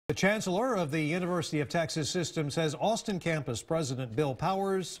The chancellor of the University of Texas system says Austin campus president Bill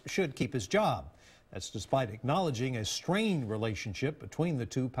Powers should keep his job. That's despite acknowledging a strained relationship between the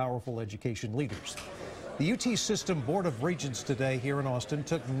two powerful education leaders. The UT System Board of Regents today here in Austin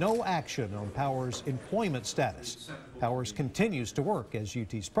took no action on Powers' employment status. Powers continues to work as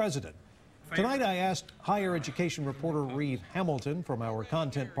UT's president. Tonight I asked higher education reporter Reeve Hamilton from our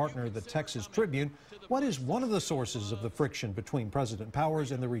content partner, the Texas Tribune, what is one of the sources of the friction between President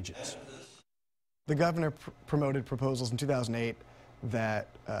Powers and the Regents? The governor promoted proposals in 2008 that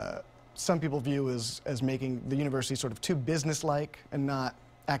some people view as making the university sort of too businesslike and not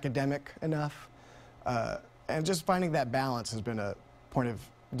academic enough. And just finding that balance has been a point of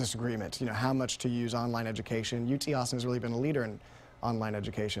disagreement. You know, how much to use online education. UT Austin has really been a leader in online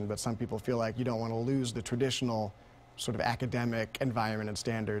education, but some people feel like you don't want to lose the traditional sort of academic environment and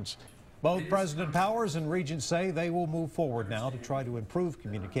standards. Both President Powers and Regents say they will move forward now to try to improve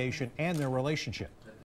communication and their relationship.